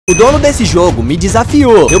O dono desse jogo me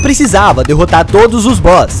desafiou. Eu precisava derrotar todos os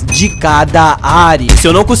boss de cada área. Se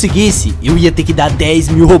eu não conseguisse, eu ia ter que dar 10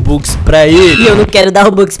 mil Robux pra ele. E eu não quero dar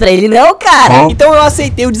Robux pra ele não, cara. Então eu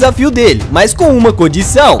aceitei o desafio dele, mas com uma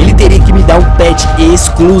condição. Ele teria que me dar um pet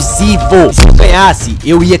exclusivo. Se eu ganhasse,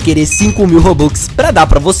 eu ia querer 5 mil Robux pra dar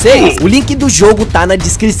pra vocês. O link do jogo tá na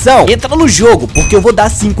descrição. Entra no jogo, porque eu vou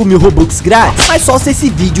dar 5 mil Robux grátis. Mas só se esse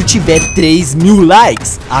vídeo tiver 3 mil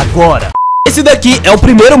likes agora. Esse daqui é o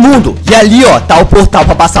primeiro mundo. E ali, ó, tá o portal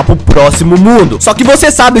pra passar pro próximo mundo. Só que você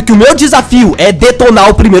sabe que o meu desafio é detonar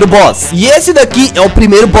o primeiro boss. E esse daqui é o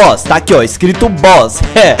primeiro boss. Tá aqui, ó, escrito boss.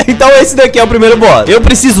 Então esse daqui é o primeiro boss. Eu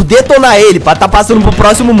preciso detonar ele pra tá passando pro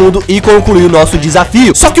próximo mundo e concluir o nosso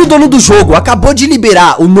desafio. Só que o dono do jogo acabou de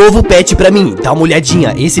liberar o novo pet pra mim. Dá uma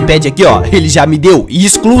olhadinha. Esse pet aqui, ó, ele já me deu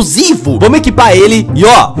exclusivo. Vamos equipar ele. E,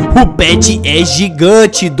 ó, o pet é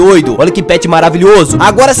gigante, doido. Olha que pet maravilhoso.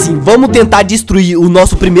 Agora sim, vamos tentar destruir o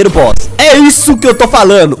nosso primeiro boss. É isso que eu tô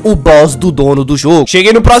falando, o boss do dono do jogo.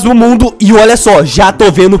 Cheguei no próximo mundo e olha só, já tô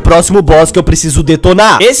vendo o próximo boss que eu preciso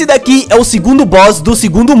detonar. Esse daqui é o segundo boss do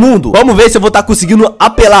segundo mundo. Vamos ver se eu vou estar conseguindo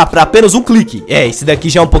apelar pra apenas um clique. Esse daqui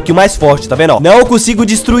já é um pouquinho mais forte, tá vendo? Ó, não consigo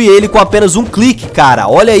destruir ele com apenas um clique, cara.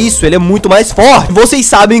 Olha isso, ele é muito mais forte. Vocês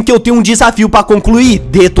sabem que eu tenho um desafio pra concluir,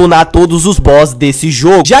 detonar todos os boss desse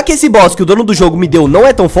jogo. Já que esse boss que o dono do jogo me deu não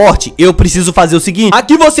é tão forte, eu preciso fazer o seguinte.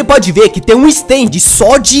 Aqui você pode ver que tem um stand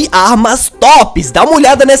só de armas tops. Dá uma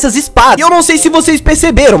olhada nessas espadas. E eu não sei se vocês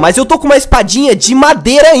perceberam, mas eu tô com uma espadinha de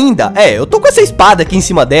madeira ainda. Eu tô com essa espada aqui em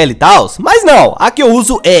cima dela e tal. Mas não, a que eu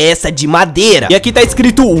uso é essa de madeira. E aqui tá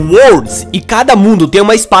escrito Worlds. E cada mundo tem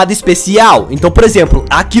uma espada especial. Então, por exemplo,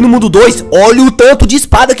 aqui no mundo 2, olha o tanto de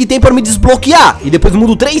espada que tem pra me desbloquear. E depois no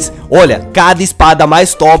mundo 3, olha, cada espada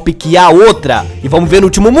mais top que a outra. E vamos ver no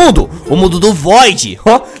último mundo, o mundo do Void.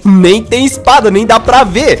 Nem tem espada, nem dá pra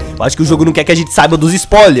ver. Eu acho que o jogo não quer que a gente saiba dos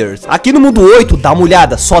spoilers. Aqui no mundo 8, dá uma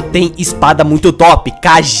olhada, só tem espada muito top,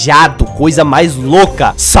 cajado, coisa mais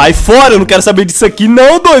louca. Sai fora, eu não quero saber disso aqui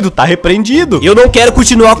não, doido, tá repreendido. Eu não quero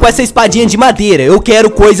continuar com essa espadinha de madeira, eu quero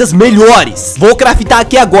coisas melhores. Vou craftar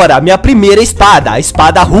aqui agora a minha primeira espada, a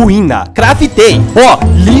espada ruína. Craftei, ó,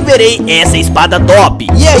 liberei essa espada top.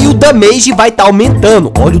 E aí o damage vai tá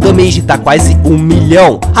aumentando. Olha o damage, tá quase 1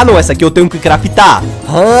 milhão. Ah não, essa aqui eu tenho que craftar.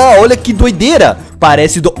 Olha que doideira.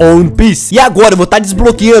 Parece do One Piece. E agora eu vou estar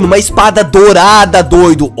desbloqueando uma espada dourada,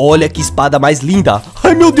 doido. Olha que espada mais linda.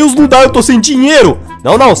 Ai, meu Deus, não dá, eu tô sem dinheiro.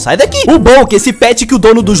 Não, não, sai daqui. O bom é que esse pet que o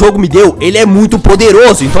dono do jogo me deu, ele é muito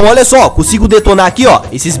poderoso. Então, olha só, consigo detonar aqui, ó,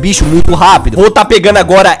 esses bichos muito rápido. Vou tá pegando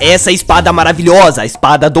agora essa espada maravilhosa, a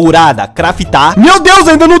espada dourada, craftar. Meu Deus,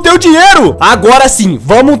 ainda não tenho dinheiro. Agora sim,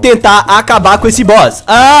 vamos tentar acabar com esse boss.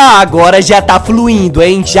 Agora já tá fluindo,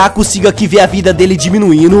 hein? Já consigo aqui ver a vida dele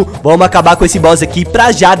diminuindo. Vamos acabar com esse boss aqui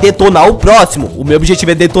pra já detonar o próximo. O meu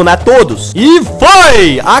objetivo é detonar todos. E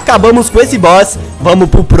foi! Acabamos com esse boss. Vamos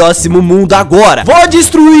pro próximo mundo agora. Vou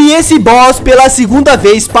destruir esse boss pela segunda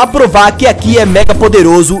vez pra provar que aqui é mega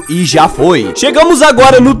poderoso e já foi. Chegamos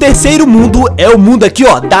agora no terceiro mundo. É o mundo aqui,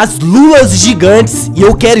 ó, das lulas gigantes. E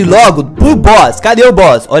eu quero ir logo pro boss. Cadê o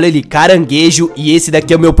boss? Olha ali, caranguejo. E esse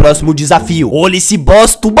daqui é o meu próximo desafio. Olha esse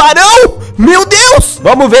boss tubarão. Meu Deus!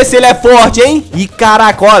 Vamos ver se ele é forte, hein? E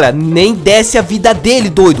caraca, olha, nem desce a vida dele,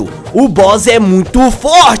 doido. O boss é muito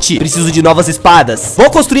forte. Preciso de novas espadas. Vou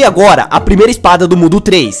construir agora a primeira espada do mundo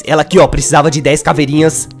 3. Ela aqui, ó, precisava de 10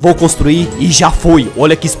 caveirinhas. Vou construir e já foi.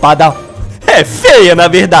 Olha que espada é feia, na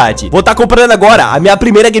verdade. Vou estar comprando agora a minha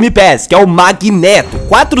primeira Game Pass, que é o Magneto.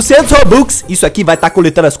 400 Robux. Isso aqui vai estar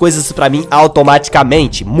coletando as coisas pra mim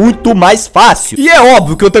automaticamente. Muito mais fácil. E é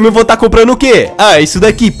óbvio que eu também vou estar comprando o quê? Isso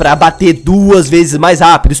daqui, pra bater 2 vezes mais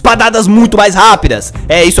rápido. Espadadas muito mais rápidas.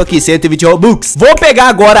 É isso aqui, 120 Robux. Vou pegar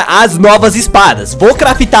agora as novas espadas. Vou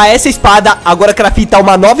craftar essa espada. Agora craftar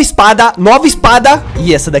uma nova espada. Nova espada.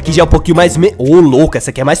 E essa daqui já é um pouquinho mais... louco, essa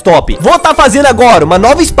aqui é mais top. Vou estar fazendo agora uma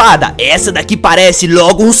nova espada. Essa daqui parece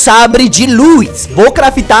logo um sabre de luz. Vou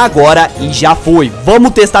craftar agora e já foi.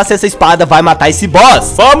 Vamos testar se essa espada vai matar esse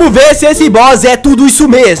boss. Vamos ver se esse boss é tudo isso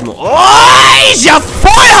mesmo. Oi, já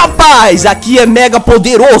foi, rapaz. Aqui é mega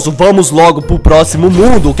poderoso. Vamos logo pro próximo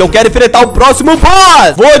mundo, que eu quero enfrentar o próximo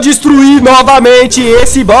boss. Vou destruir novamente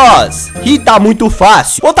esse boss. E tá muito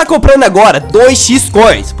fácil. Vou tá comprando agora 2x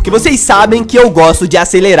coins, porque vocês sabem que eu gosto de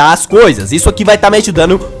acelerar as coisas. Isso aqui vai tá me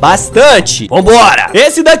ajudando bastante. Vambora.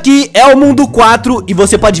 Esse daqui é o mundo 4 e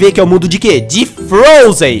você pode ver que é o mundo de quê? De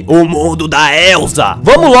Frozen, o mundo da Elsa.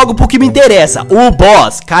 Vamos logo pro que me interessa, o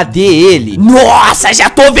boss, cadê ele? Nossa,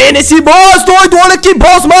 já tô vendo esse boss, doido, olha que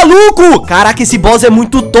boss maluco. Caraca, esse boss é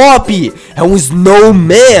muito top. É um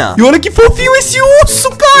snowman. E olha que fofinho esse urso,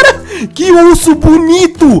 cara. Que urso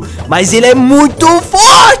bonito. Mas ele é muito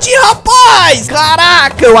forte, rapaz.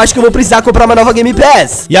 Caraca, eu acho que eu vou precisar comprar uma nova Game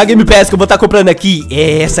Pass. E a Game Pass que eu vou estar comprando aqui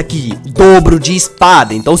é essa aqui, dobro de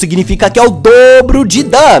espada. Então significa que é o dobro de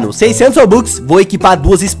dano. 600 Robux, vou equipar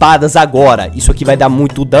 2 espadas agora. Isso aqui vai dar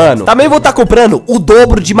muito dano. Também vou estar comprando o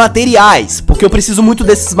dobro de materiais, porque eu preciso muito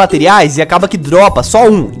desses materiais e acaba que dropa só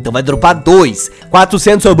um. Então vai dropar 2.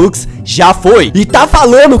 400 Robux, já foi. E tá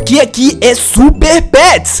falando que aqui é Super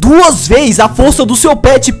Pets. 2 vezes a força do seu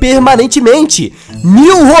pet permanentemente.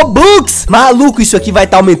 1000 Robux. Maluco, isso aqui vai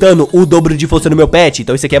estar aumentando o dobro de força no meu pet.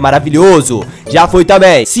 Então isso aqui é maravilhoso. Já foi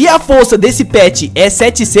também. Se a força desse pet é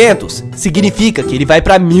 700, significa que ele vai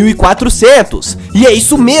pra 1400. E é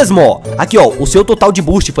isso mesmo, ó. Aqui, ó, o seu total de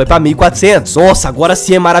boost foi pra 1400. Nossa, agora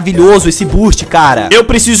sim é maravilhoso esse boost, cara. Eu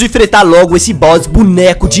preciso enfrentar logo esse boss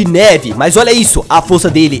boneco de neve. Mas olha isso, a força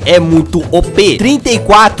dele é muito OP.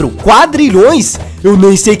 34 quadrilhões. Eu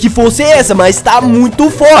nem sei que força é essa, mas tá muito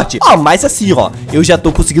forte. Ó, mas assim, ó, eu já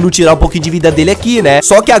tô conseguindo tirar um pouquinho de vida dele aqui, né?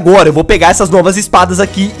 Só que agora eu vou pegar essas novas espadas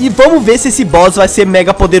aqui e vamos ver se esse boss vai ser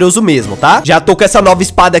mega poderoso mesmo, tá? Já tô com essa nova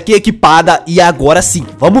espada aqui equipada e agora sim.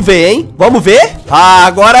 Vamos ver, hein? Vamos ver? Ah,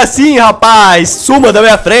 agora sim, rapaz. Suma da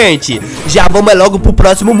minha frente. Já vamos logo pro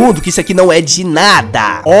próximo mundo, que isso aqui não é de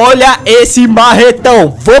nada. Olha esse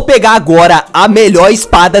marretão. Vou pegar agora a melhor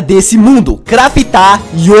espada desse mundo, craftar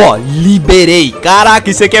e ó, liberei. Caraca,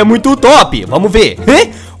 isso aqui é muito top. Vamos ver.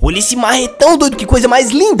 Olha esse marretão, doido, que coisa mais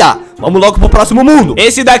linda. Vamos logo pro próximo mundo.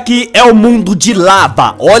 Esse daqui é o mundo de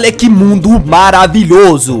lava. Olha que mundo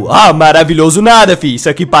maravilhoso. Ah, maravilhoso nada, fi. Isso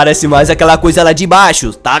aqui parece mais aquela coisa lá de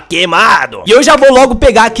baixo. Tá queimado. E eu já vou logo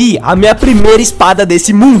pegar aqui a minha primeira espada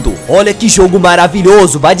desse mundo. Olha que jogo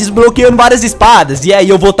maravilhoso. Vai desbloqueando várias espadas. E aí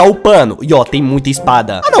eu vou tá upando. E ó, tem muita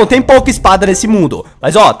espada. Ah não, tem pouca espada nesse mundo.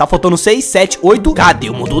 Mas ó, tá faltando 6, 7, 8. Cadê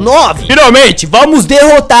o mundo 9? Finalmente, vamos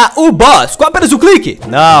derrotar o boss. Com apenas o clique?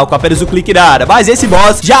 Não, com apenas o clique nada. Mas esse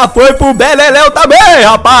boss já foi pro beleléu também,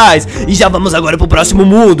 rapaz. E já vamos agora pro próximo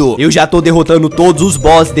mundo. Eu já tô derrotando todos os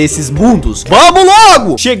boss desses mundos. Vamos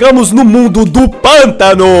logo! Chegamos no mundo do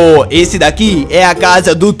pântano. Esse daqui é a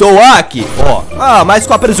casa do Toaki. Ó, mas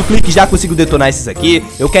com apenas o clique já consigo detonar esses aqui.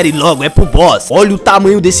 Eu quero ir logo, é pro boss. Olha o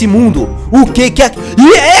tamanho desse mundo. O que que é?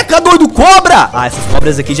 Eca, doido, cobra! Ah, essas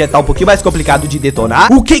cobras aqui já tá um pouquinho mais complicado de detonar.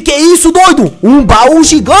 O que que é isso, doido? Um baú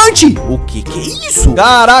gigante? O que que é isso?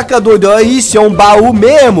 Caraca, doido, isso é um baú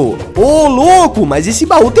mesmo. Ô, louco, mas esse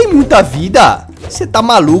baú tem muita vida. Você tá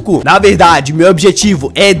maluco? Na verdade, meu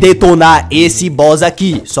objetivo é detonar esse boss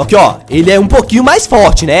aqui. Só que, ó, ele é um pouquinho mais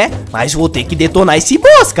forte, né? Mas vou ter que detonar esse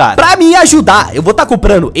boss, cara. Pra me ajudar, eu vou tá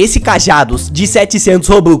comprando esse cajado de 700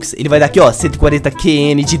 Robux. Ele vai dar aqui, ó, 140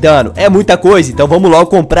 QN de dano. É muita coisa, então vamos logo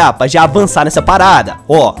comprar pra já avançar nessa parada.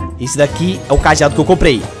 Ó, esse daqui é o cajado que eu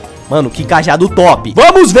comprei. Mano, que cajado top.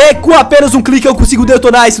 Vamos ver, com apenas um clique eu consigo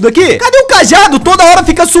detonar isso daqui. Cadê o cajado? Toda hora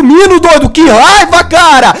fica sumindo, doido. Que raiva,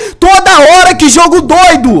 cara. Toda hora, que jogo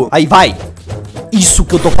doido. Aí, vai. Isso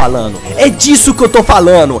que eu tô falando. É disso que eu tô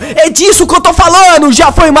falando. É disso que eu tô falando. Já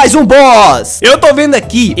foi mais um boss. Eu tô vendo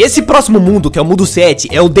aqui, esse próximo mundo, que é o mundo 7,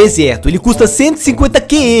 é o deserto. Ele custa 150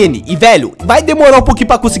 QN. E, velho, vai demorar um pouquinho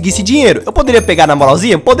pra conseguir esse dinheiro. Eu poderia pegar na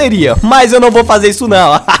moralzinha? Poderia. Mas eu não vou fazer isso,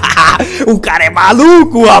 não. O cara é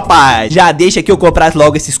maluco, rapaz. Já deixa que eu comprar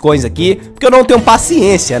logo esses coins aqui, porque eu não tenho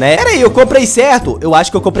paciência, né? Pera aí, eu comprei certo? Eu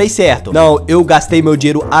acho que eu comprei certo. Não, eu gastei meu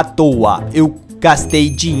dinheiro à toa. Eu gastei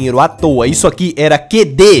dinheiro à toa. Isso aqui era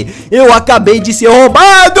QD. Eu acabei de ser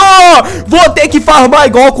roubado. Vou ter que farmar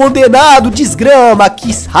igual condenado. Desgrama,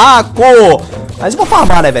 que saco. Mas eu vou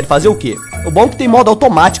farmar, né, velho? Fazer o quê? O bom é que tem modo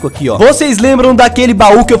automático aqui, ó. Vocês lembram daquele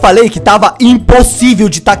baú que eu falei que tava impossível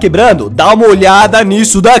de tá quebrando? Dá uma olhada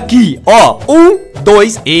nisso daqui, ó. 1,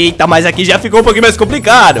 2, eita, mas aqui já ficou um pouquinho mais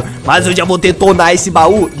complicado. Mas eu já vou detonar esse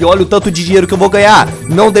baú e olha o tanto de dinheiro que eu vou ganhar.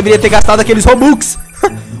 Não deveria ter gastado aqueles Robux.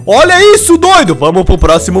 Olha isso, doido. Vamos pro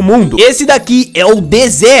próximo mundo. Esse daqui é o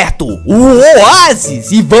deserto, o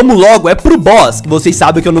oásis. E vamos logo, é pro boss. Que vocês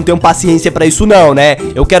sabem que eu não tenho paciência pra isso não, né?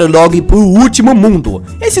 Eu quero logo ir pro último mundo.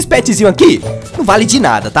 Esses petzinhos aqui não vale de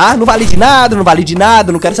nada, tá? Não vale de nada, não vale de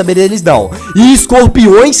nada. Não quero saber deles não. E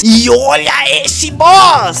escorpiões. E olha esse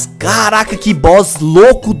boss. Caraca, que boss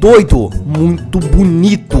louco, doido. Muito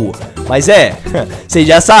bonito. Mas vocês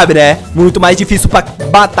já sabem, né? Muito mais difícil pra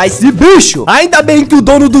matar esse bicho. Ainda bem que o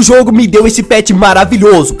dono do do jogo me deu esse pet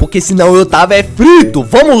maravilhoso, porque senão eu tava frito.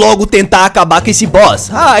 Vamos logo tentar acabar com esse boss.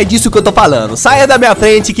 Ah, é disso que eu tô falando. Saia da minha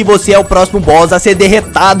frente que você é o próximo boss a ser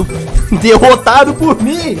derrotado por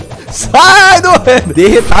mim. Sai do...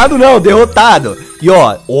 Derretado não, derrotado. E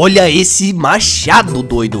ó, olha esse machado,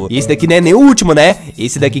 doido. Esse daqui não é nem o último, né?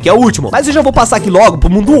 Esse daqui que é o último. Mas eu já vou passar aqui logo pro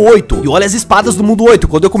mundo 8. E olha as espadas do mundo 8.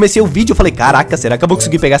 Quando eu comecei o vídeo, eu falei, caraca, será que eu vou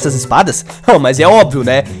conseguir pegar essas espadas? Oh, mas é óbvio,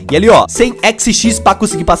 né? E ali, ó, 100 XX pra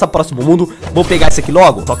conseguir passar pro próximo mundo. Vou pegar esse aqui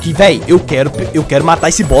logo. Só que, véi, eu quero matar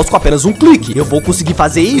esse boss com apenas um clique. Eu vou conseguir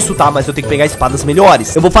fazer isso, tá? Mas eu tenho que pegar espadas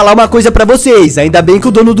melhores. Eu vou falar uma coisa pra vocês. Ainda bem que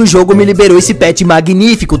o dono do jogo me liberou esse pet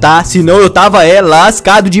magnífico, tá? Senão eu tava,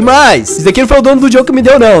 lascado demais. Esse daqui não foi o dono do jogo que me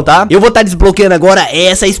deu não, tá? Eu vou estar desbloqueando agora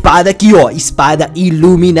essa espada aqui, ó. Espada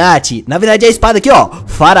Illuminati. Na verdade é a espada aqui, ó.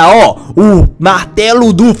 Faraó. O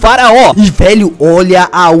martelo do faraó. E, velho, olha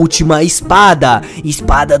a última espada.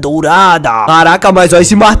 Espada dourada. Caraca, mas olha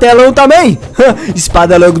esse martelão também.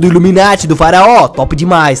 Espada logo do Illuminati, do faraó. Top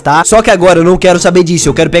demais, tá? Só que agora eu não quero saber disso.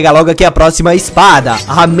 Eu quero pegar logo aqui a próxima espada.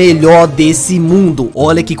 A melhor desse mundo.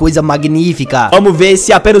 Olha que coisa magnífica. Vamos ver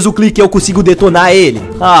se apenas o clique eu consigo detonar ele.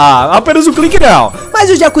 Ah, apenas o clique não. Mas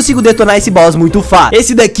eu já consigo detonar esse boss muito fácil.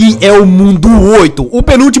 Esse daqui é o mundo 8. O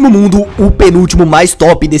penúltimo mundo, o penúltimo mais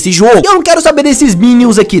top desse jogo. Eu não quero saber desses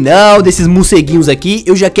minions aqui não, desses morceguinhos aqui.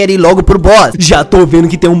 Eu já quero ir logo pro boss. Já tô vendo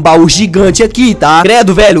que tem um baú gigante aqui, tá?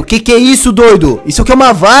 Credo, velho, que é isso, doido? Isso aqui é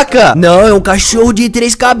uma vaca? Não, é um cachorro de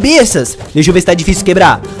 3 cabeças. Deixa eu ver se tá difícil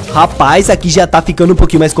quebrar. Rapaz, aqui já tá ficando um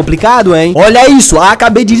pouquinho mais complicado, hein? Olha isso,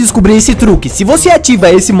 acabei de descobrir esse truque. Se você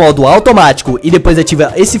ativa esse modo automático e depois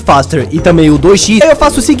ativa esse faster e também o 2x, eu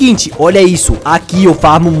faço o seguinte, olha isso, aqui eu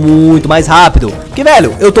farmo muito mais rápido. Porque,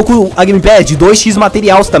 velho, eu tô com a gamepad de 2x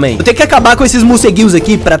materiais também. Eu tenho que acabar com esses morceguinhos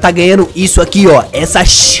aqui pra tá ganhando isso aqui, ó, essa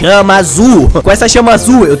chama azul. Com essa chama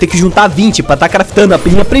azul, eu tenho que juntar 20 pra tá craftando a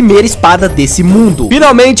minha primeira espada desse mundo.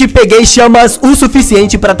 Finalmente peguei chamas o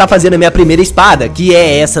suficiente pra tá fazendo a minha primeira espada, que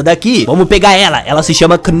é essa daqui. Vamos pegar ela se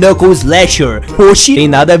chama Knuckles Slasher. Oxi, tem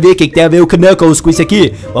nada a ver, o que tem a ver o Knuckles com isso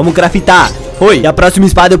aqui? Vamos craftar. Oi, e a próxima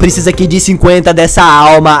espada eu preciso aqui de 50 dessa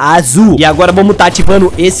alma azul. E agora vamos tá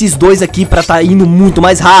ativando esses dois aqui pra tá indo muito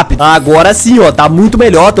mais rápido. Agora sim, ó, tá muito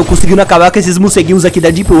melhor. Tô conseguindo acabar com esses morceguinhos aqui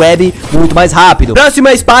da Deep Web muito mais rápido.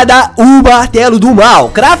 Próxima espada, o martelo do mal.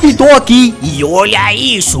 Craftou aqui e olha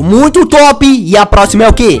isso, muito top. E a próxima é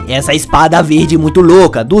o quê? Essa espada verde muito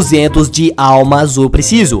louca, 200 de alma azul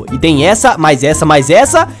preciso. E tem essa, mais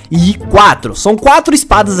essa e 4. São 4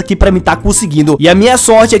 espadas aqui pra mim tá conseguindo. E a minha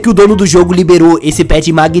sorte é que o dono do jogo liberou esse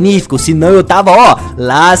pet magnífico, senão eu tava, ó,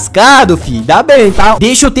 lascado, fi. Dá bem, tá?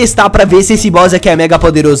 Deixa eu testar pra ver se esse boss aqui é mega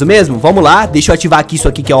poderoso mesmo. Vamos lá, deixa eu ativar aqui isso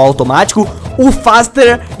aqui que é o automático, o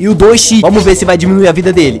faster e o 2x. Vamos ver se vai diminuir a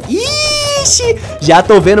vida dele. Ixi, já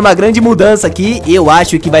tô vendo uma grande mudança aqui. Eu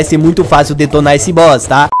acho que vai ser muito fácil detonar esse boss,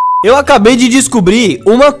 tá? Eu acabei de descobrir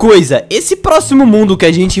uma coisa. Esse próximo mundo que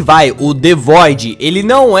a gente vai, o The Void, ele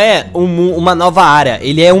não é uma nova área.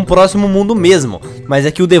 Ele é um próximo mundo mesmo. Mas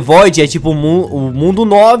aqui o The Void é tipo o mundo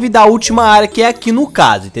 9 da última área, que é aqui no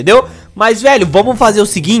caso, entendeu? Mas, velho, vamos fazer o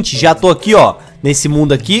seguinte. Já tô aqui, ó, nesse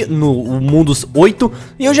mundo aqui, no mundo 8.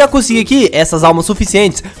 E eu já consegui aqui essas almas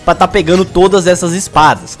suficientes pra tá pegando todas essas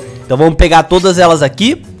espadas. Então vamos pegar todas elas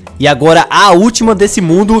aqui. E agora a última desse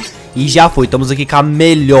mundo. E já foi, estamos aqui com a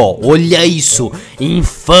melhor. Olha isso,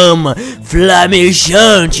 infama,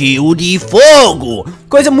 flamejante, o de fogo.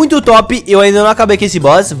 Coisa muito top, eu ainda não acabei com esse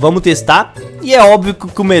boss. Vamos testar. E é óbvio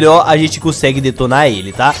que o melhor a gente consegue detonar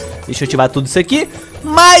ele, tá? Deixa eu ativar tudo isso aqui.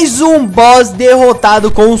 Mais um boss derrotado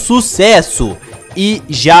com sucesso. E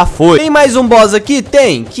já foi. Tem mais um boss aqui?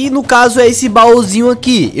 Tem, que no caso é esse baúzinho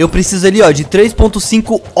aqui. Eu preciso ali, ó, de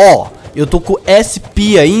 3.5 O. Eu tô com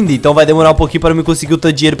SP ainda, então vai demorar um pouquinho para me conseguir o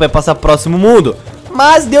tanto de dinheiro para passar pro próximo mundo.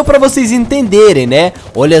 Mas deu pra vocês entenderem, né?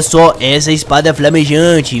 Olha só, essa espada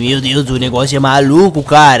flamejante. Meu Deus, o negócio é maluco,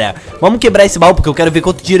 cara. Vamos quebrar esse baú porque eu quero ver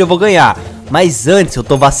quanto dinheiro eu vou ganhar. Mas antes, eu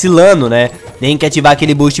tô vacilando, né? Tem que ativar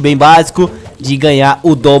aquele boost bem básico de ganhar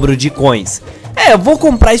o dobro de coins. É, eu vou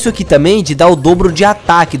comprar isso aqui também de dar o dobro de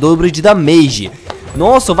ataque, dobro de damage.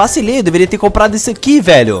 Nossa, eu vacilei, eu deveria ter comprado isso aqui,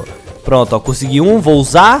 velho. Pronto, ó, consegui um, vou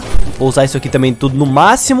usar isso aqui também tudo no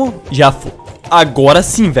máximo. Já foi. Agora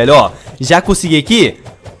sim, velho, ó. Já consegui aqui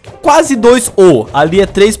quase 2 O. Ali é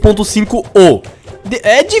 3.5 O.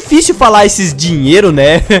 É difícil falar esses dinheiro,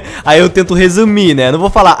 né? Aí eu tento resumir, né? Não vou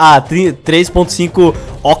falar, 3.5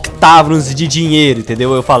 octavos de dinheiro,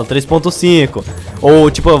 entendeu? Eu falo 3.5. Ou,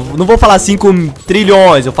 tipo, não vou falar 5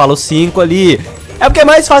 trilhões, eu falo 5 ali. É porque é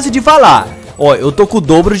mais fácil de falar. Ó, eu tô com o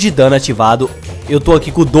dobro de dano ativado. Eu tô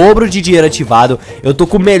aqui com o dobro de dinheiro ativado. Eu tô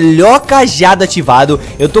com o melhor cajado ativado.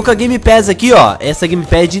 Eu tô com a Game Pass aqui, ó. Essa Game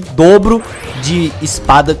Pass de dobro de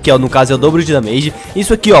espada, que ó, no caso é o dobro de damage.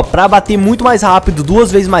 Isso aqui, ó, pra bater muito mais rápido,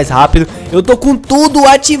 2 vezes mais rápido. Eu tô com tudo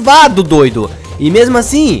ativado, doido. E mesmo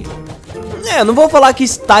assim... eu não vou falar que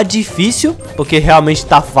está difícil, porque realmente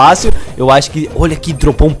tá fácil. Eu acho que... olha aqui,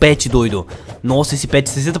 dropou um pet, doido. Nossa, esse pet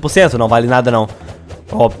 60% não vale nada, não.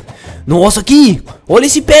 Ó. Nossa, aqui. Olha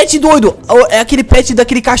esse pet, doido. É aquele pet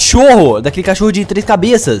daquele cachorro. Daquele cachorro de 3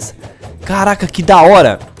 cabeças. Caraca, que da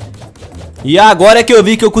hora. E agora é que eu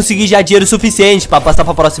vi que eu consegui já dinheiro suficiente pra passar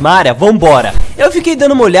pra próxima área. Vambora. Eu fiquei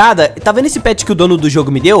dando uma olhada. Tá vendo esse pet que o dono do jogo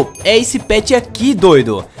me deu? É esse pet aqui,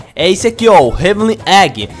 doido. É esse aqui, ó, o Heavenly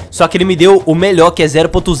Egg. Só que ele me deu o melhor, que é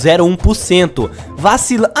 0.01%.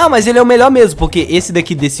 Vacila. Ah, mas ele é o melhor mesmo, porque esse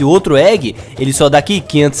daqui, desse outro Egg, ele só dá aqui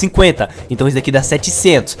 550. Então esse daqui dá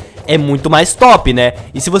 700. É muito mais top, né?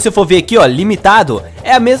 E se você for ver aqui, ó, limitado,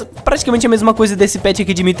 é a mesma, praticamente a mesma coisa desse pet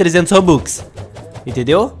aqui de 1.300 Robux.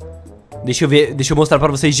 Entendeu? Deixa eu ver, deixa eu mostrar pra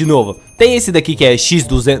vocês de novo. Tem esse daqui que é X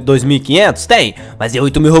 2500? Tem, mas é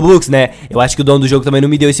 8.000 Robux, né? Eu acho que o dono do jogo também não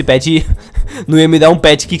me deu esse pet. Não ia me dar um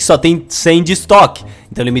pet aqui que só tem 100 de estoque.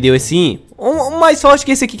 Então ele me deu esse um mais forte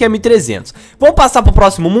que esse aqui, que é 1.300. Vamos passar pro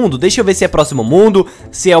próximo mundo? Deixa eu ver se é próximo mundo,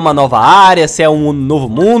 se é uma nova área, se é um novo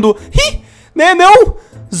mundo. Ih, né, meu?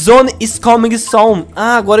 Zone is coming soon.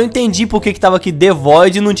 Ah, agora eu entendi porque que tava aqui The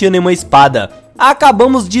Void e não tinha nenhuma espada.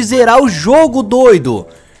 Acabamos de zerar o jogo, doido.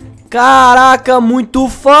 Caraca, muito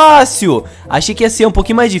fácil. Achei que ia ser um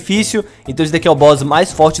pouquinho mais difícil. Então esse daqui é o boss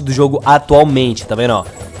mais forte do jogo atualmente, tá vendo, ó?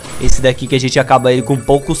 Esse daqui que a gente acaba ele com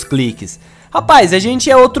poucos cliques. Rapaz, a gente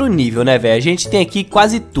é outro nível, né, velho? A gente tem aqui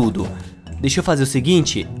quase tudo. Deixa eu fazer o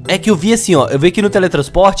seguinte. É que eu vi assim, ó. Eu vi aqui no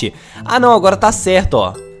teletransporte. Ah, não, agora tá certo,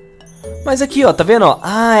 ó. Mas aqui, ó, tá vendo, ó?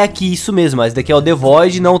 Ah, é aqui, isso mesmo. Esse daqui é o The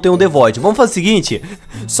Void, não tem um The Void. Vamos fazer o seguinte.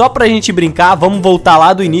 Só pra gente brincar, vamos voltar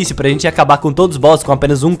lá do início pra gente acabar com todos os boss com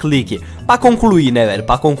apenas um clique. Pra concluir, né, velho?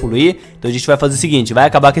 Pra concluir. Então a gente vai fazer o seguinte. Vai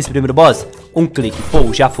acabar com esse primeiro boss? Um clique.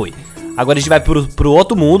 Pô, já foi. Agora a gente vai pro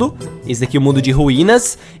outro mundo. Esse daqui é o mundo de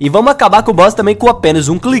ruínas. E vamos acabar com o boss também com apenas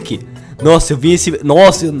um clique. Nossa, eu vi esse...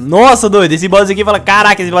 Nossa, doido. Esse boss aqui fala,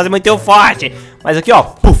 caraca, esse boss é muito forte. Mas aqui, ó,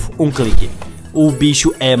 puf, um clique. O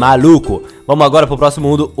bicho é maluco. Vamos agora pro próximo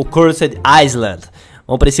mundo, o Cursed Island.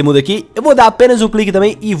 Vamos pra esse mundo aqui. Eu vou dar apenas um clique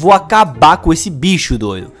também e vou acabar com esse bicho,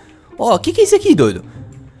 doido. Ó, o que é isso aqui, doido?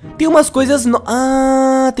 Tem umas coisas...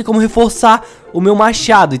 Ah, tem como reforçar o meu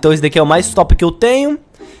machado. Então esse daqui é o mais top que eu tenho.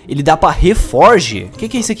 Ele dá pra reforge. O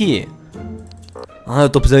que é isso aqui? Ah, eu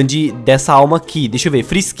tô precisando dessa alma aqui. Deixa eu ver,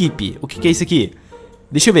 free skip. O que é isso aqui?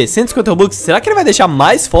 Deixa eu ver, 150 Robux, será que ele vai deixar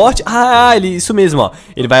mais forte? Ah, isso mesmo, ó.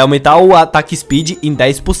 Ele vai aumentar o ataque speed em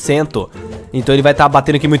 10%. Então ele vai estar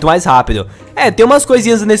batendo aqui muito mais rápido. É, tem umas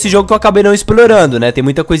coisinhas nesse jogo que eu acabei não explorando, né? Tem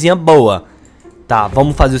muita coisinha boa. Tá,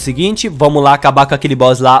 vamos fazer o seguinte. Vamos lá acabar com aquele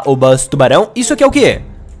boss lá, o boss tubarão. Isso aqui é o quê?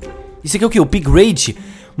 Isso aqui é o quê? O upgrade?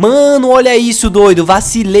 Mano, olha isso, doido.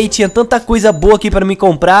 Vacilei, tinha tanta coisa boa aqui pra me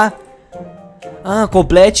comprar. Ah,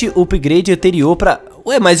 complete o upgrade anterior pra...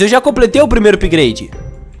 Ué, mas eu já completei o primeiro upgrade.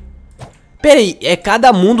 Pera aí,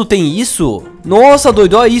 cada mundo tem isso? Nossa,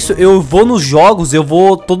 doido, olha isso. Eu vou nos jogos, eu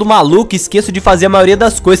vou todo maluco, esqueço de fazer a maioria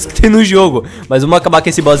das coisas que tem no jogo. Mas vamos acabar com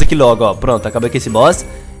esse boss aqui logo, ó. Pronto, acabei com esse boss.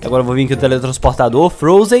 Agora eu vou vir aqui o teletransportador,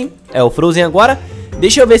 Frozen. É o Frozen agora.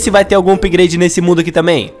 Deixa eu ver se vai ter algum upgrade nesse mundo aqui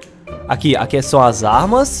também. Aqui são as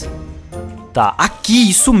armas. Tá, aqui,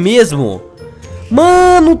 isso mesmo.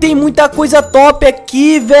 Mano, tem muita coisa top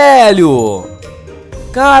aqui, velho.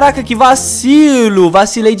 Caraca, que vacilo.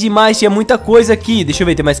 Vacilei demais, tinha muita coisa aqui. Deixa eu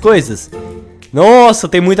ver, tem mais coisas? Nossa,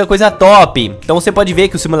 tem muita coisa top. Então você pode ver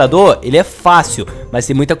que o simulador, ele é fácil, mas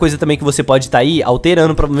tem muita coisa também que você pode estar aí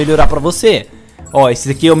alterando pra melhorar pra você. Ó,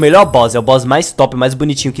 esse aqui é o melhor boss, é o boss mais top, mais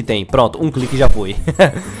bonitinho que tem. Pronto, um clique já foi.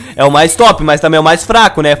 É o mais top, mas também é o mais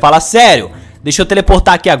fraco, né? Fala sério. Deixa eu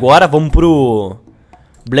teleportar aqui agora, vamos pro...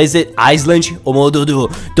 Blazed Island, o modo do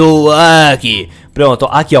Toak. Pronto,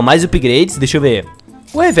 aqui ó, mais upgrades, deixa eu ver.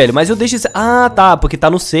 Ué, velho, mas eu deixo esse... Ah, tá, porque tá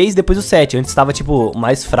no 6, depois o 7. Antes tava, tipo,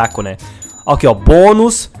 mais fraco, né? Aqui, ó,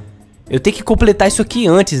 bônus. Eu tenho que completar isso aqui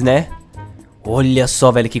antes, né? Olha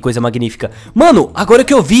só, velho, que coisa magnífica. Mano, agora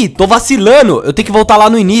que eu vi, tô vacilando. Eu tenho que voltar lá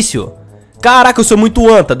no início. Caraca, eu sou muito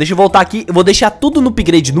anta. Deixa eu voltar aqui. Eu vou deixar tudo no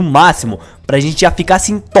upgrade no máximo, pra gente já ficar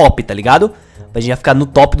assim top, tá ligado? Pra gente já ficar no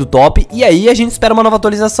top do top. E aí a gente espera uma nova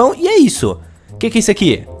atualização. E é isso. Que é isso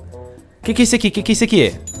aqui? Que é isso aqui? Que é isso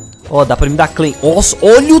aqui? Ó, dá pra me dar claim. Nossa,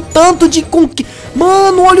 olha o tanto de...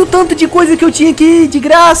 Mano, olha o tanto de coisa que eu tinha aqui de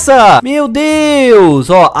graça. Meu Deus.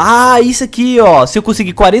 Ó, isso aqui, ó. Se eu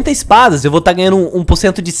conseguir 40 espadas, eu vou estar ganhando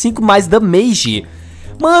 1% de 5 mais damage.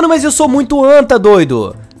 Mano, mas eu sou muito anta,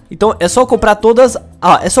 doido. Então é só comprar todas.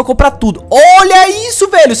 Ah, é só comprar tudo. Olha isso,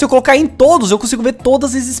 velho. Se eu colocar em todos, eu consigo ver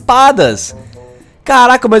todas as espadas.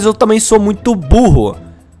 Caraca, mas eu também sou muito burro.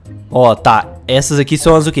 Ó, tá. Essas aqui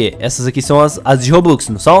são as o quê? Essas aqui são as de Robux,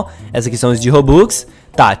 não são? Essas aqui são as de Robux.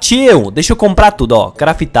 Tá, tier 1. Deixa eu comprar tudo, ó.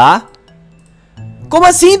 Craftar. Como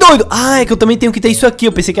assim, doido? Ah, é que eu também tenho que ter isso aqui.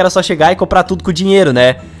 Eu pensei que era só chegar e comprar tudo com dinheiro,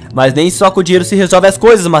 né? Mas nem só com dinheiro se resolve as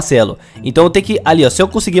coisas, Marcelo. Então eu tenho que... Ali, ó. Se eu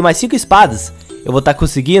conseguir mais 5 espadas, eu vou estar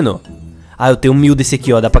conseguindo... Ah, eu tenho 1000 desse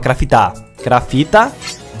aqui, ó. Dá pra craftar. Crafta.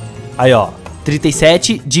 Aí, ó.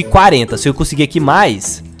 37 de 40. Se eu conseguir aqui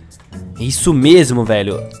mais... Isso mesmo,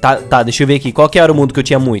 velho. Tá, deixa eu ver aqui. Qual que era o mundo que eu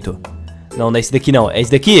tinha muito? Não, não é esse daqui, não. É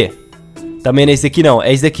esse daqui? Também não é esse daqui, não.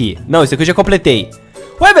 É esse daqui. Não, esse aqui eu já completei.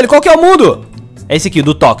 Ué, velho, qual que é o mundo? É esse aqui,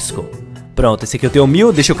 do tóxico. Pronto, esse aqui eu tenho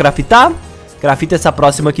 1000. Deixa eu craftar. Crafta essa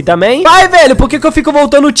próxima aqui também. Vai, velho, por que que eu fico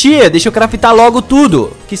voltando o tier? Deixa eu craftar logo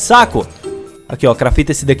tudo. Que saco. Aqui, ó,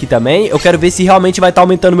 crafta esse daqui também. Eu quero ver se realmente vai estar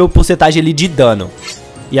aumentando meu porcentagem ali de dano.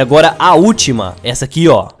 E agora a última. Essa aqui,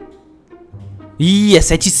 ó. Ih, é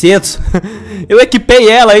 700. Eu equipei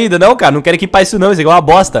ela ainda, não, cara. Não quero equipar isso não, isso aqui é uma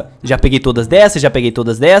bosta. Já peguei todas dessas, já peguei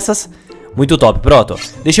todas dessas. Muito top, pronto.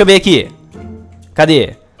 Deixa eu ver aqui.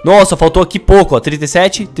 Cadê? Nossa, faltou aqui pouco, ó.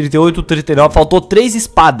 37, 38, 39. Faltou 3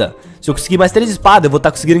 espadas. Se eu conseguir mais 3 espadas, eu vou estar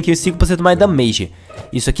conseguindo aqui 5% mais damage.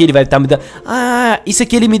 Isso aqui ele vai estar me dando... Ah, isso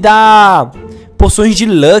aqui ele me dá... Poções de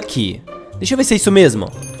luck. Deixa eu ver se é isso mesmo.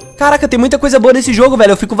 Caraca, tem muita coisa boa nesse jogo,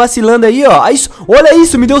 velho. Eu fico vacilando aí, ó. Ah, isso... Olha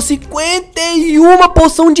isso, me deu 51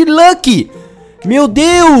 poção de luck. Meu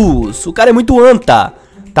Deus, o cara é muito anta.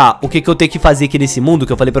 Tá, o que que eu tenho que fazer aqui nesse mundo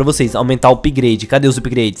que eu falei pra vocês? Aumentar o upgrade. Cadê os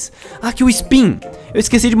upgrades? Ah, aqui o spin. Eu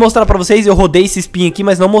esqueci de mostrar pra vocês. Eu rodei esse spin aqui,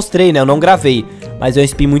 mas não mostrei, né? Eu não gravei. Mas é um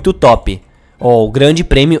spin muito top. Ó, o grande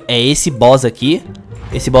prêmio é esse boss aqui.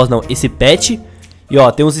 Esse boss não, esse pet. E ó,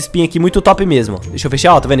 tem uns spin aqui muito top mesmo. Deixa eu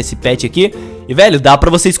fechar, ó, tá vendo esse pet aqui? E velho, dá pra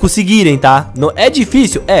vocês conseguirem, tá? Não, é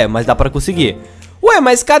difícil? É, mas dá pra conseguir. Ué,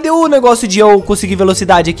 mas cadê o negócio de eu conseguir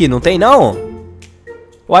velocidade aqui? Não tem não?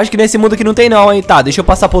 Eu acho que nesse mundo aqui não tem não, hein? Tá, deixa eu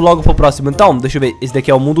passar logo pro próximo então. Deixa eu ver, esse daqui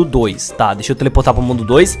é o mundo 2. Tá, deixa eu teleportar pro mundo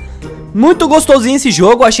 2. Muito gostosinho esse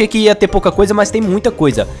jogo. Achei que ia ter pouca coisa, mas tem muita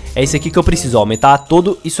coisa. É esse aqui que eu preciso, ó, aumentar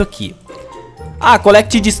todo isso aqui. Ah,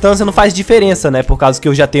 collect distância não faz diferença, né? Por causa que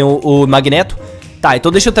eu já tenho o magneto. Tá,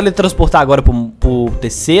 então deixa eu teletransportar agora pro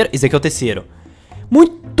terceiro. Esse aqui é o terceiro.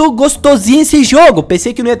 Muito gostosinho esse jogo.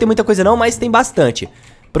 Pensei que não ia ter muita coisa não, mas tem bastante.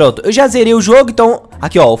 Pronto, eu já zerei o jogo, então...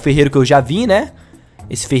 Aqui, ó, o ferreiro que eu já vi, né?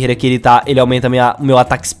 Esse ferreiro aqui, ele aumenta o meu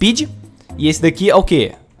ataque speed. E esse daqui é o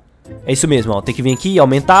quê? É isso mesmo, ó. Tem que vir aqui e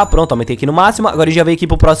aumentar. Pronto, aumentei aqui no máximo. Agora eu já veio aqui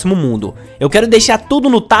pro próximo mundo. Eu quero deixar tudo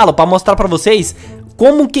no talo pra mostrar pra vocês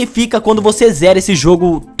como que fica quando você zera esse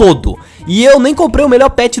jogo todo. E eu nem comprei o melhor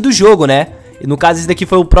pet do jogo, né? No caso, esse daqui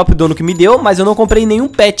foi o próprio dono que me deu, mas eu não comprei nenhum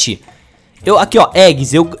pet. Aqui, ó,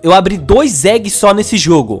 eggs. Eu abri 2 eggs só nesse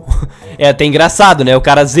jogo. É até engraçado, né? O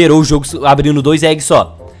cara zerou o jogo abrindo 2 eggs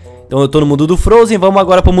só. Então eu tô no mundo do Frozen, vamos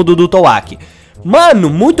agora pro mundo do Toak. Mano,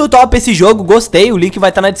 muito top esse jogo, gostei. O link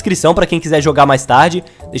vai estar na descrição pra quem quiser jogar mais tarde.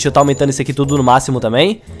 Deixa eu estar aumentando isso aqui tudo no máximo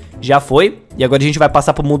também. Já foi. E agora a gente vai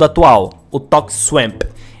passar pro mundo atual, o Tox Swamp.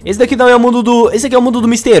 Esse daqui não é o mundo do... Esse aqui é o mundo do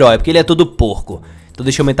Mr. Ó, porque ele é todo porco. Então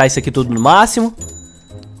deixa eu aumentar isso aqui tudo no máximo.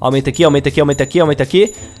 Aumenta aqui, aumenta aqui, aumenta aqui, aumenta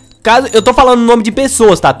aqui. Caso, eu tô falando o nome de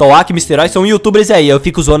pessoas, tá? Toak e Mr. são youtubers aí. Eu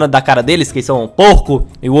fico zoando da cara deles, que são porco.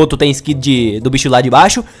 E o outro tem skin do bicho lá de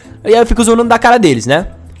baixo. E aí eu fico zoando da cara deles, né?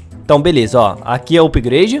 Então, beleza, ó. Aqui é o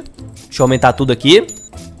upgrade. Deixa eu aumentar tudo aqui.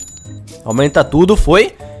 Aumenta tudo,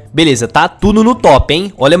 foi. Beleza, tá tudo no top,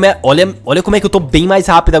 hein? Olha como é que eu tô bem mais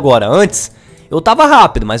rápido agora. Antes, eu tava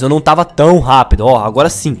rápido, mas eu não tava tão rápido. Ó,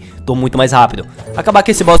 agora sim, tô muito mais rápido. Acabar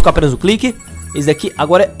com esse boss com apenas um clique. Esse daqui,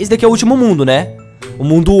 agora, esse daqui é o último mundo, né? O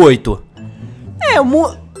mundo 8.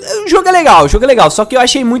 O jogo é legal, só que eu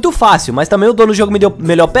achei muito fácil. Mas também o dono do jogo me deu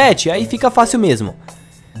melhor pet, aí fica fácil mesmo.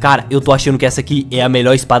 Cara, eu tô achando que essa aqui é a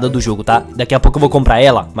melhor espada do jogo, tá? Daqui a pouco eu vou comprar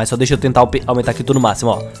ela, mas só deixa eu tentar aumentar aqui tudo no máximo,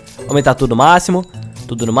 ó. Aumentar tudo no máximo,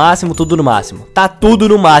 tudo no máximo, tudo no máximo. Tá tudo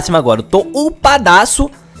no máximo agora, eu tô upadaço.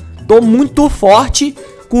 Tô muito forte,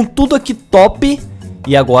 com tudo aqui top.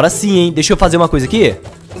 E agora sim, hein, deixa eu fazer uma coisa aqui.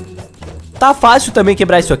 Tá fácil também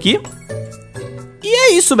quebrar isso aqui. E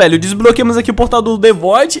é isso, velho, desbloqueamos aqui o portal do The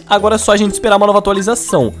Void. Agora é só a gente esperar uma nova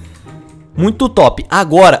atualização. Muito top.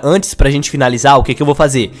 Agora, antes pra gente finalizar, o que que eu vou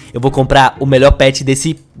fazer? Eu vou comprar o melhor pet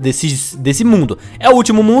desse mundo. É o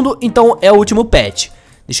último mundo, então é o último pet.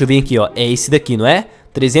 Deixa eu ver aqui, ó, é esse daqui, não é?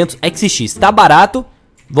 300 XX, tá barato.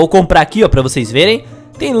 Vou comprar aqui, ó, pra vocês verem.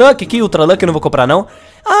 Tem Luck aqui, Ultra Luck, eu não vou comprar não.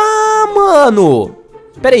 Ah, mano,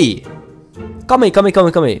 pera aí. Calma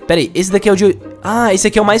aí. Pera aí, esse daqui é o de... Ah, esse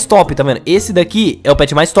aqui é o mais top, tá vendo? Esse daqui é o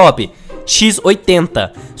pet mais top.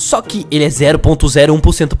 X80. Só que ele é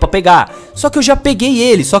 0.01% pra pegar. Só que eu já peguei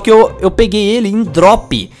ele. Só que eu peguei ele em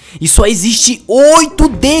drop. E só existe 8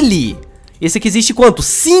 dele. Esse aqui existe quanto?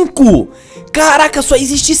 5. Caraca, só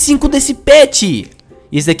existe 5 desse pet.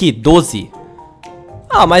 E esse daqui, 12.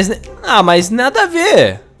 Ah, mas nada a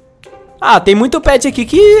ver. Ah, tem muito pet aqui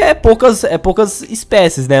que é poucas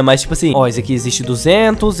espécies, né? Mas tipo assim, ó, esse aqui existe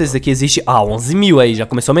 200, esse aqui existe... Ah, 11 mil aí, já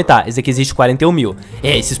começou a aumentar. Esse aqui existe 41 mil.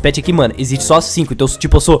 É, esses pet aqui, mano, existe só 5. Então,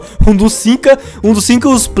 tipo, eu sou um dos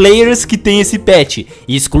 5 players que tem esse pet.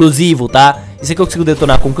 Exclusivo, tá? Esse aqui eu consigo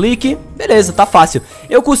detonar com clique. Beleza, tá fácil.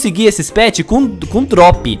 Eu consegui esses pet com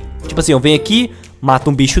drop. Tipo assim, eu venho aqui,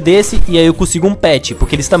 mato um bicho desse e aí eu consigo um pet,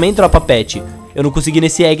 porque eles também dropam pet. Eu não consegui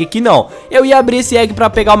nesse egg aqui, não. Eu ia abrir esse egg pra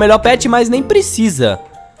pegar o melhor pet, mas nem precisa.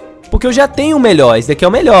 Porque eu já tenho o melhor. Esse daqui é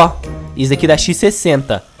o melhor. Esse daqui dá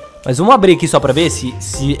X60. Mas vamos abrir aqui só pra ver se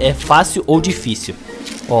é fácil ou difícil.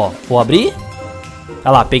 Ó, vou abrir.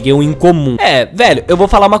 Olha lá, peguei um incomum. É, velho, eu vou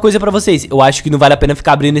falar uma coisa pra vocês. Eu acho que não vale a pena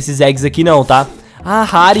ficar abrindo esses eggs aqui, não, tá? Ah,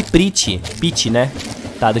 rare e Pit, né?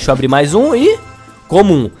 Tá, deixa eu abrir mais um e...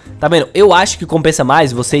 Comum. Tá vendo? Eu acho que compensa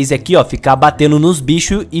mais vocês aqui, ó, ficar batendo nos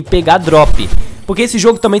bichos e pegar drop. Porque esse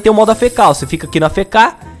jogo também tem o modo AFK. Você fica aqui no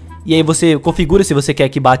AFK e aí você configura se você quer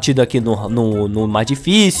que batido aqui no mais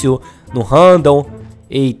difícil, no random.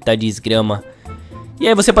 Eita desgrama. E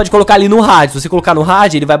aí você pode colocar ali no hard. Se você colocar no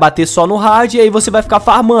hard, ele vai bater só no hard e aí você vai ficar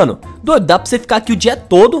farmando. Doido, dá pra você ficar aqui o dia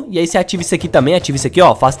todo. E aí você ativa isso aqui também, ativa isso aqui,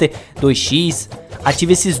 ó, Faster 2x.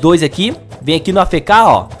 Ativa esses dois aqui, vem aqui no AFK,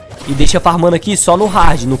 ó. E deixa farmando aqui só no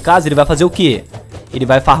hard. No caso, ele vai fazer o quê? Ele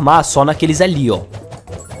vai farmar só naqueles ali, ó.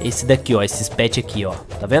 Esse daqui, ó. Esses pet aqui, ó.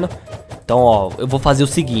 Tá vendo? Então, ó, eu vou fazer o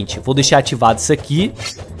seguinte. Vou deixar ativado isso aqui.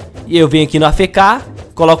 E eu venho aqui no AFK,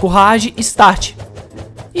 coloco o hard e start.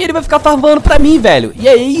 E ele vai ficar farmando pra mim, velho. E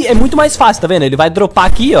aí é muito mais fácil, tá vendo? Ele vai dropar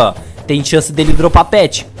aqui, ó. Tem chance dele dropar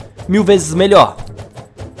pet 1000 vezes melhor.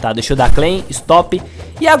 Tá, deixa eu dar claim, stop.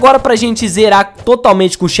 E agora pra gente zerar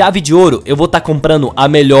totalmente com chave de ouro, eu vou estar comprando a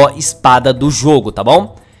melhor espada do jogo, tá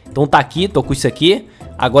bom? Então tá aqui, tô com isso aqui.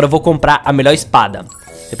 Agora eu vou comprar a melhor espada.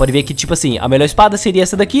 Você pode ver que, tipo assim, a melhor espada seria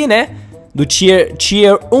essa daqui, né? Do tier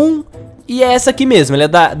 1. E é essa aqui mesmo, ela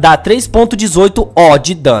dá 3.18 O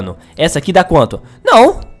de dano. Essa aqui dá quanto?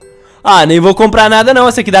 Não. Ah, nem vou comprar nada não.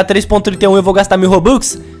 Essa aqui dá 3.31 eu vou gastar 1000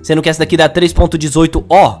 Robux. Sendo que essa daqui dá 3.18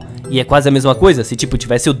 O. E é quase a mesma coisa, se tipo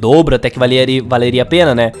tivesse o dobro até que valeria a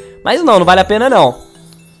pena, né? Mas não vale a pena não.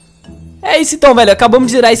 É isso então, velho, acabamos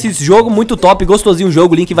de zerar esse jogo, muito top, gostosinho o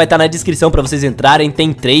jogo, o link vai estar na descrição pra vocês entrarem.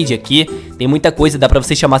 Tem trade aqui, tem muita coisa, dá pra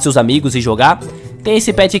você chamar seus amigos e jogar. Tem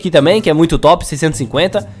esse pet aqui também, que é muito top,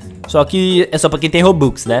 650. Só que é só pra quem tem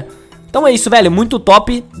Robux, né? Então é isso, velho, muito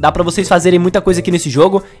top, dá pra vocês fazerem muita coisa aqui nesse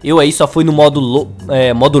jogo. Eu aí só fui no modo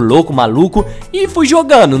louco, maluco, e fui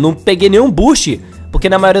jogando, não peguei nenhum boost. Porque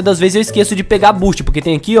na maioria das vezes eu esqueço de pegar boost. Porque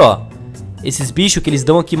tem aqui, ó, esses bichos que eles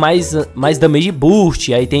dão aqui mais damage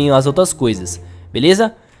boost. Aí tem as outras coisas,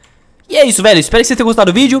 beleza? E é isso, velho, espero que vocês tenham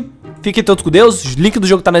gostado do vídeo. Fiquem todos com Deus, o link do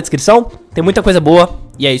jogo tá na descrição. Tem muita coisa boa,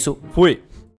 e é isso, fui!